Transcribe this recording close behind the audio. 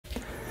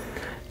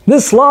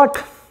This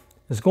lock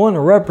is going to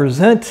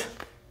represent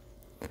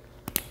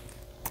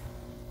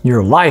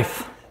your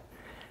life.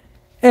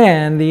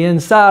 And the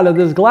inside of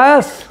this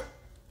glass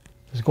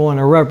is going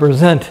to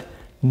represent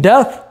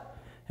death,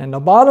 and the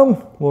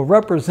bottom will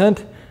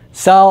represent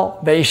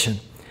salvation.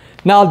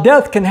 Now,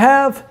 death can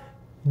have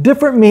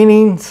different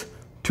meanings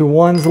to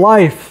one's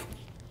life.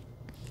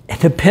 It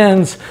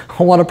depends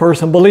on what a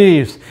person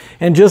believes.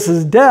 And just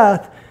as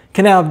death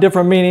can have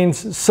different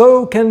meanings,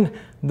 so can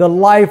the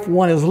life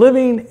one is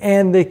living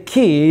and the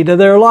key to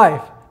their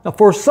life. Now,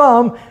 for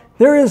some,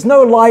 there is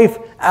no life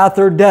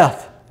after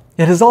death.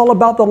 It is all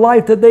about the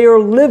life that they are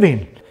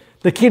living.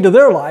 The key to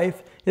their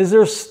life is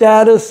their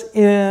status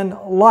in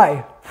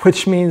life,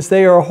 which means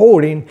they are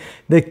holding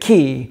the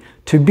key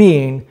to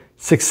being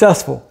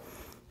successful.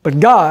 But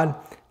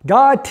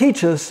God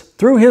teaches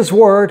through His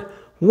Word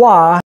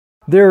why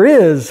there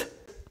is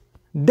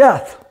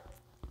death.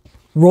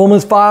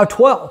 Romans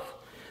 5:12.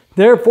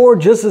 Therefore,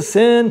 just as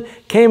sin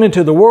came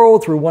into the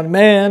world through one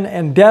man,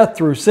 and death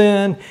through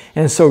sin,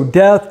 and so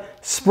death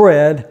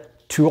spread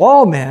to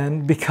all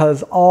men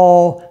because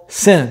all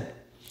sin.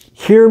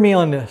 Hear me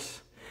on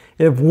this.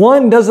 If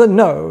one doesn't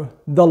know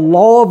the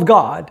law of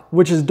God,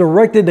 which is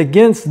directed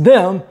against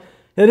them,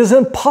 it is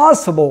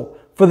impossible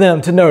for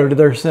them to know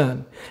their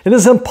sin. It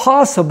is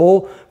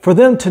impossible for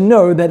them to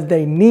know that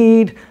they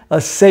need a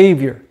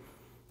Savior.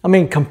 I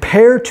mean,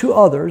 compared to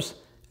others,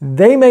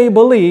 they may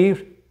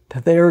believe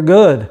that they are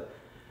good.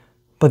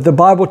 But the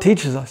Bible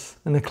teaches us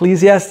in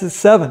Ecclesiastes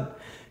 7,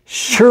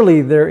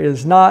 surely there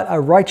is not a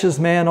righteous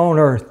man on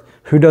earth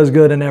who does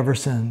good and never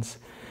sins.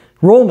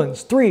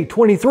 Romans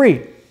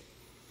 3:23,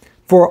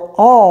 for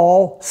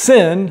all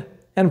sin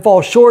and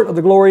fall short of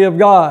the glory of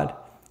God.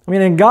 I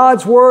mean, in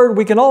God's Word,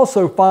 we can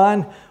also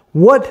find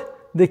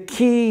what the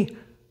key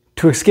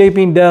to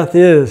escaping death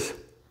is.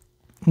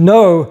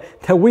 Know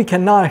that we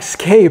cannot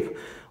escape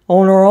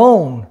on our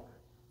own.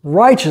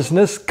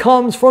 Righteousness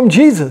comes from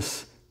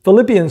Jesus.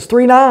 Philippians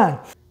 3:9.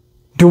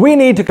 Do we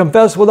need to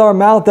confess with our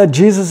mouth that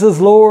Jesus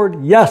is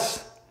Lord?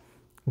 Yes.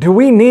 Do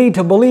we need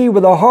to believe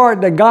with our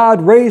heart that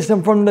God raised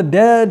Him from the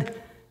dead?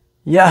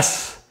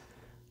 Yes.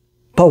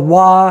 But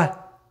why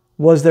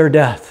was there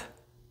death?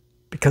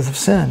 Because of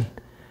sin.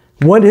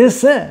 What is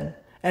sin?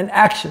 An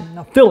action,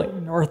 a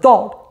feeling, or a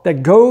thought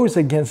that goes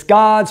against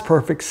God's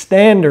perfect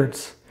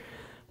standards.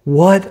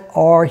 What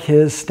are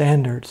His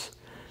standards?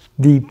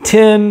 The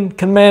 10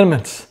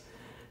 Commandments.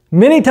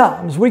 Many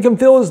times we can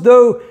feel as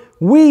though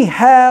we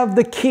have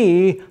the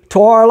key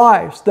to our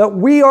lives, that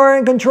we are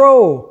in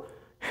control.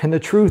 And the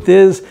truth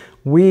is,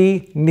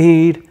 we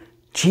need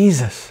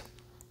Jesus.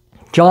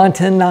 John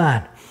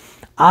 10:9.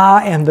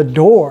 I am the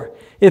door.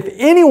 If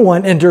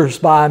anyone enters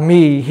by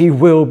me, he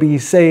will be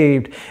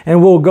saved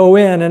and will go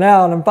in and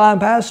out and find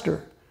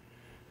pasture.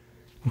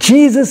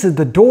 Jesus is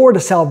the door to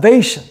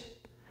salvation.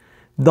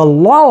 The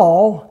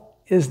law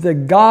is the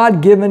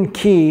God-given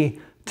key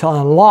to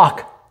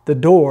unlock the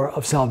door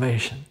of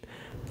salvation.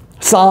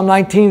 Psalm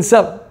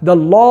 19:7. The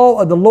law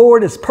of the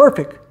Lord is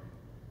perfect,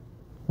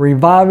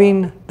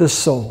 reviving the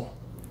soul.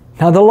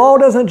 Now, the law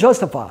doesn't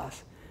justify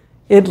us.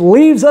 It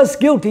leaves us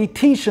guilty,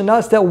 teaching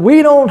us that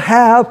we don't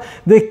have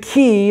the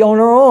key on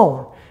our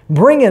own,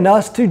 bringing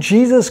us to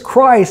Jesus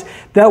Christ,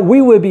 that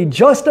we would be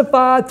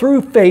justified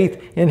through faith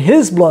in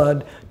His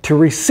blood to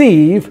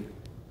receive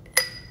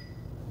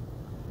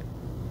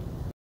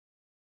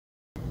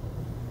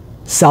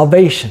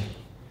salvation.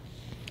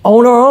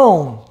 On our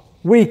own,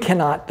 we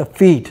cannot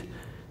defeat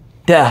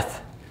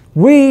death.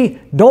 We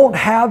don't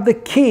have the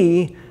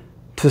key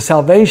to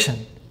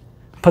salvation.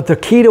 But the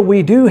key that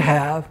we do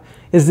have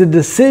is the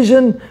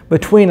decision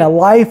between a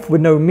life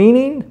with no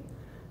meaning,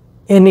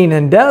 ending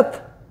in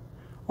death,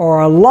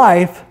 or a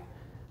life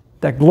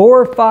that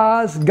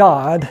glorifies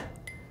God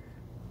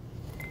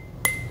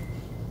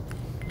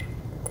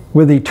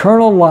with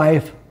eternal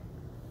life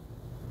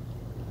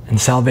and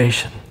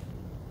salvation.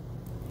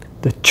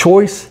 The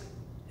choice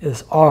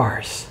is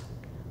ours.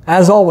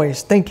 As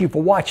always, thank you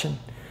for watching.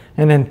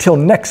 And until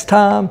next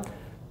time,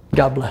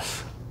 God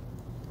bless.